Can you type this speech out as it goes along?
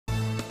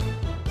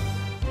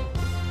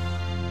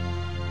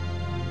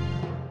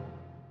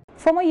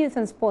Former Youth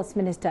and Sports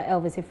Minister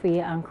Elvis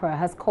Afriyie Ankrah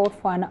has called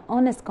for an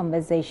honest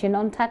conversation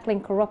on tackling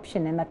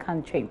corruption in the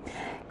country.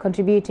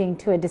 Contributing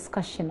to a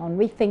discussion on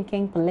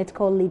rethinking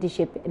political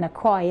leadership in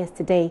Accra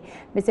yesterday,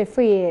 Mr.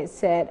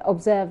 Afriyie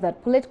observed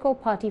that political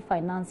party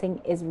financing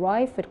is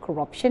rife with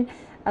corruption,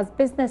 as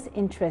business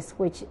interests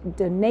which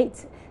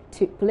donate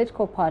to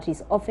political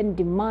parties often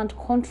demand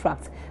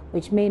contracts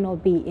which may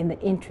not be in the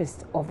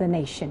interest of the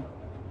nation.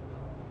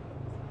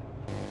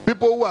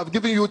 People who have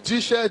given you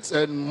T-shirts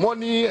and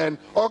money and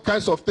all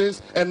kinds of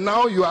things, and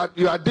now you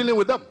are dealing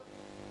with them.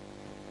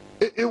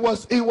 It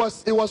was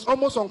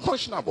almost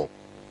unconscionable,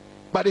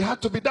 but it had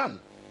to be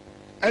done.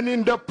 And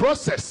in the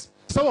process,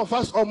 some of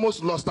us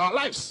almost lost our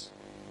lives,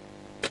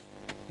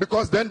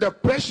 because then the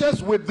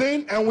pressures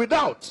within and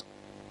without,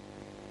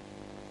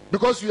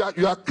 because you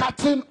are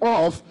cutting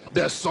off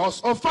the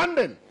source of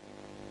funding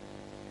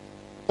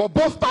for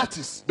both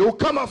parties. They will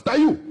come after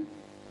you.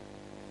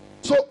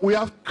 So we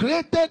have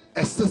created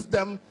a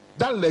system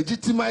that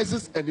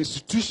legitimizes and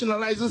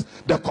institutionalizes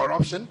the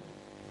corruption.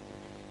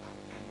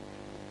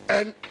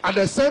 And at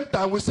the same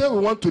time, we say we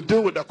want to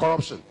deal with the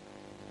corruption.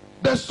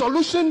 The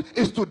solution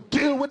is to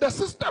deal with the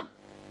system.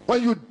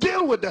 When you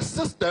deal with the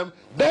system,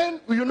 then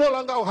you no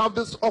longer have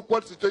this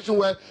awkward situation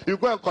where you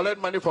go and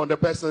collect money from the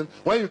person.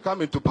 When you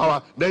come into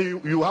power,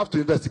 then you have to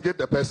investigate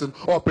the person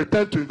or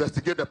pretend to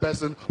investigate the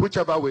person,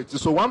 whichever way it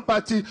is. So one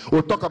party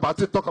will talk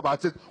about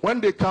it. When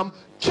they come,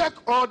 check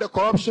all the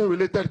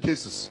corruption-related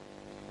cases,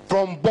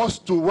 from boss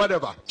to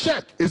whatever.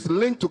 Check. It's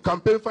linked to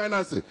campaign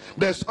financing.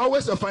 There's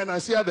always a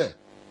financier there.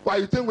 Why,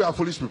 you think we are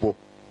foolish people?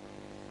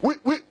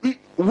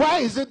 Why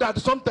is it that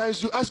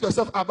sometimes you ask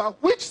yourself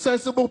about which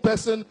sensible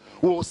person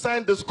will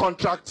sign this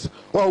contract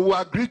or will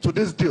agree to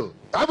this deal?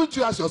 Haven't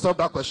you asked yourself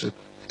that question?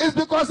 It's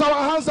because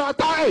our hands are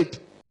tied.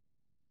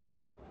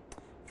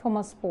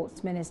 Former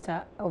Sports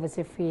Minister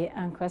Elvis Afriyie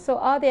Ankrah. So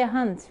are their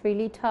hands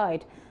really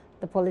tied?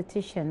 The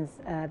politicians,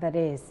 that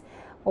is.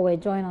 Or we're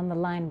joined on the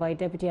line by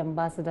Deputy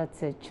Ambassador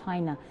to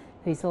China,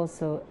 who is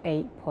also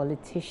a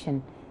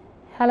politician.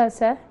 Hello,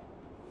 sir.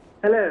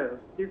 Hello.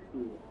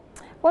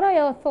 What are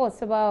your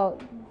thoughts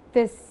about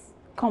this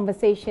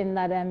conversation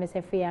that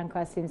Mr. Afriyie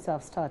Ankrah seems to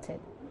have started?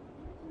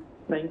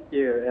 Thank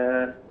you,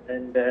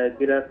 and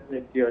good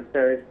afternoon to your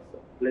cherished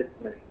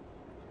listeners.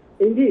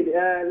 Indeed,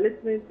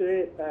 listening to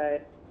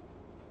it,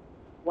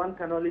 one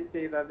can only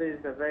say that this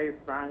is a very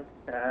frank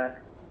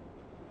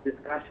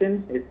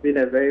discussion. It's been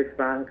a very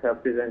frank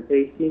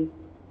presentation,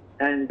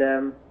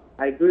 and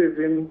I agree with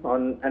him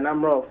on a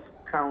number of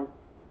counts,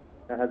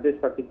 this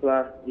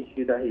particular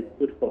issue that he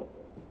stood for.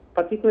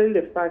 Particularly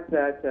the fact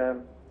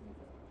that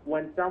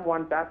when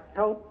someone does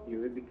help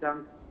you, it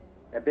becomes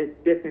a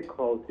bit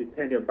difficult to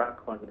turn your back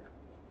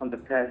on the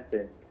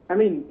person. I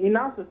mean, in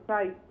our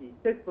society,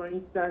 take for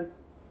instance,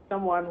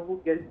 someone who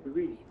gets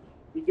rich.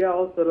 You get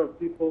all sorts of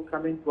people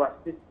coming to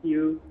assist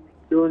you,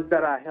 those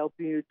that are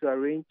helping you to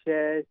arrange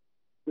chairs,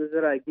 those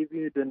that are giving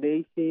you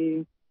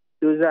donations,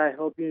 those that are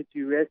helping you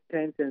to rest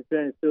tents, and so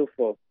on and so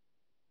forth.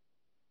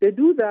 They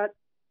do that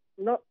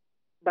not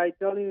by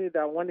telling you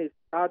that when it's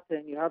our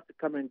turn, you have to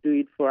come and do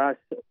it for us,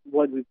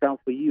 what we've done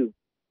for you.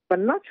 But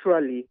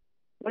naturally,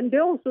 when they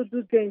also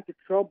do get into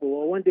trouble,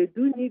 or when they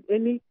do need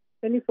any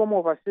form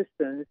of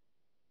assistance,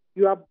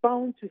 you are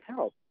bound to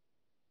help.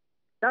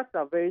 That's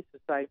our very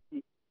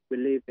society we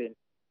live in.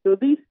 So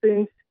these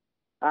things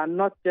are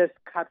not just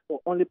cut for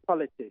only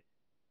politics.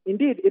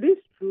 Indeed, it is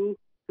true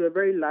to a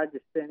very large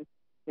extent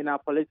in our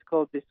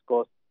political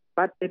discourse,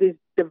 but it is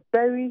the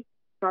very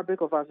fabric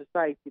of our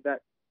society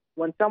that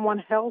when someone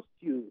helps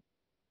you,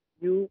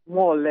 you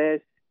more or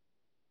less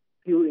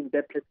feel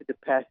indebted to the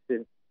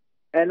person.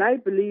 And I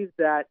believe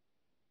that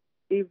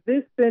if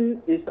this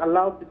thing is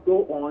allowed to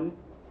go on,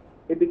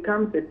 it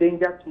becomes a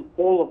danger to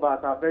all of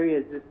us, our very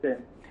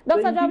existence.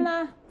 Dr.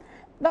 Jamna,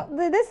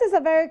 this is a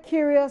very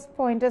curious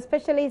point,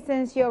 especially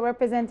since you're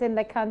representing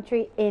the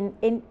country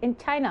in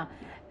China,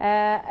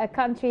 a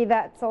country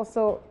that's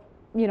also,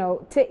 you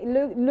know,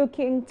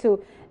 looking to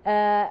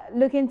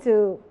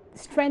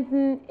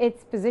strengthen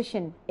its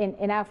position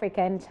in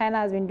Africa, and China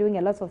has been doing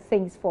a lot of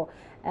things for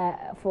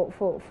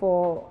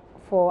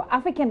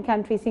African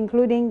countries,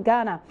 including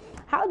Ghana.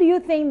 How do you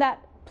think that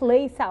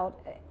plays out,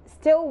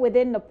 still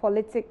within the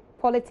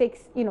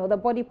politics, you know, the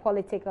body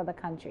politic of the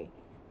country?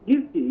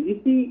 You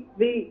see,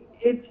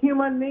 it's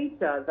human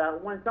nature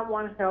that when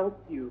someone helps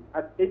you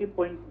at any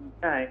point in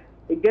time,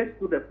 it gets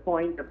to the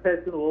point the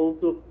person will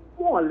also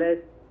more or less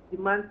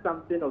demand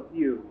something of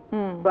you.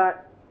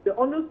 But the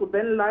onus will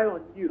then lie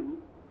on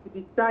you to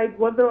decide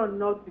whether or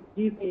not to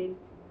give in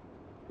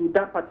to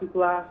that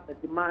particular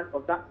demand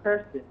of that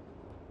person.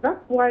 That's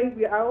why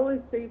I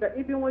always say that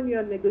even when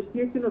you're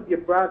negotiating with your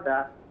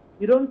brother,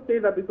 you don't say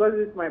that because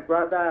it's my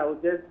brother, I will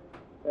just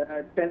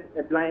turn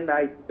a blind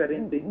eye to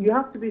certain things. You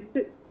have to be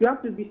serious.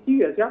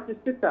 You have to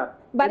sit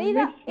up. But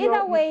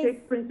either way,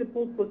 take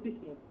principled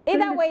positions.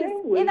 Either way,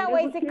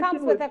 it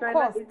comes with a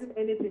cost. Isn't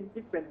anything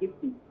different,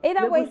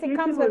 Either way, it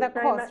comes with a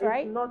cost,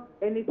 right? It's not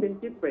anything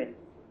different.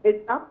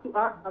 It's up to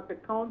us as a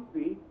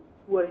country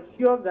to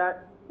ensure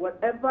that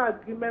whatever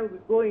agreement we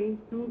go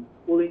into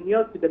will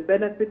inure to the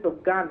benefit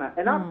of Ghana.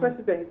 And our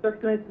President, His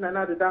Excellency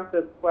Nana Addo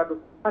Dankwa,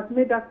 has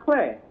made that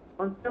clear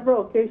on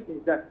several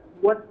occasions that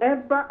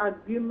whatever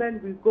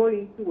agreement we go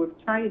into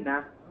with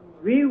China,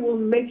 we will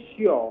make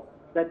sure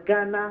that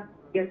Ghana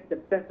gets the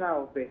better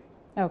of it.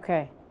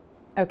 Okay.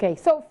 Okay.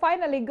 So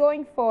finally,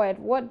 going forward,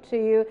 what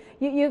do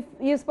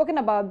you've spoken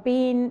about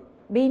being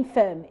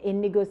firm in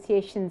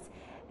negotiations,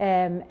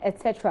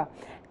 etc.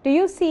 Do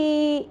you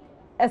see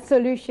a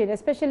solution,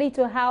 especially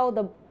to how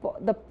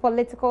the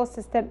political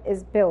system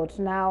is built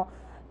now?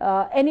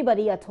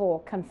 Anybody at all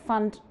can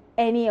fund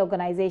any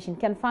organization,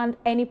 can fund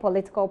any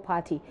political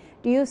party.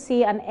 Do you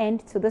see an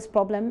end to this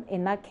problem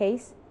in that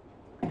case?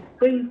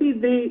 So you see,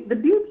 the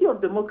beauty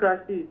of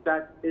democracy is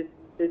that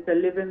it's a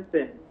living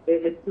thing.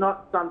 It's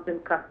not something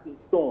cast in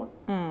stone.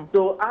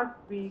 So as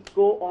we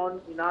go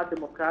on in our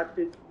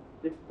democratic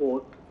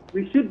discourse,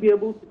 we should be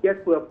able to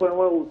get to a point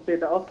where we'll say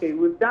that, okay,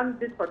 we've done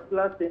this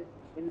particular thing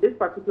in this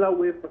particular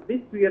way for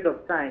this period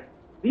of time.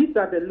 These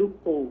are the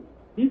loopholes.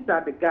 These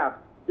are the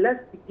gaps.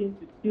 Let's begin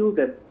to seal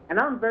them. And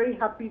I'm very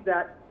happy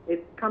that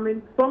it's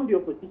coming from the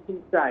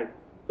opposition side.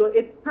 So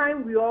it's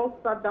time we all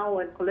sat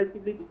down and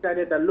collectively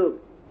decided that,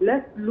 look,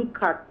 let's look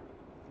at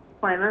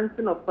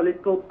financing of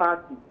political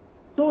parties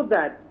so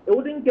that it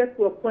wouldn't get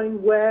to a point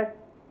where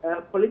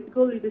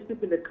political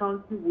leadership in the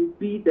country will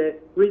be the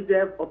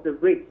reserve of the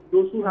rich,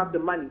 those who have the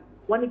money.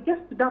 When it gets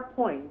to that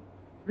point,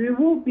 we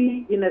will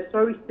be in a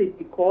sorry state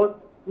because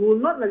we will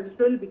not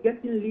necessarily be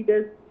getting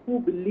leaders who will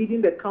be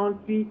leading the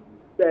country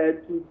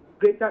to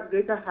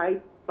greater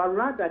heights, but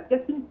rather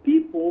getting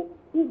people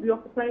who will be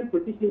occupying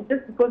positions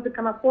just because they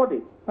can afford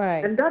it.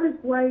 Right. And that is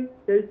why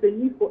there is a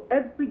need for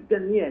every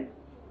Ghanaian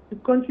to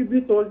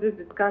contribute to all this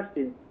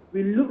discussion.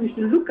 We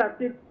should look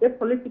at it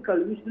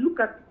politically. We should look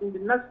at it in the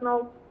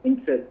national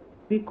interest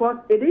because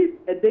it is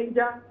a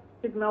danger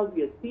signal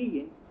we are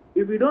seeing.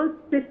 If we don't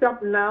sit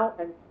up now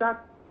and start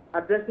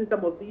addressing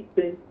some of these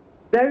things,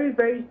 very,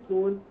 very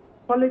soon,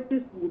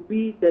 politics will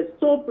be the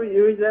sole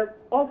reserve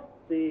of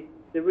the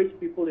rich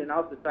people in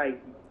our society.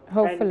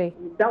 Hopefully.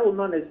 And that will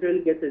not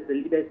necessarily get us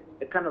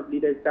the kind of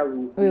leaders that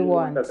we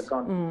want as a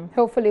country.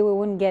 Hopefully we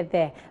won't get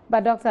there.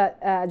 But Dr.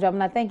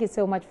 Dwamna, thank you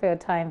so much for your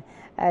time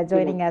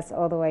joining us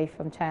all the way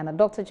from China.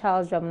 Dr.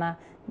 Charles Dwamna,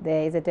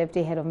 there is a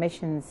Deputy Head of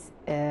Missions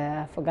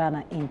for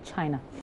Ghana in China.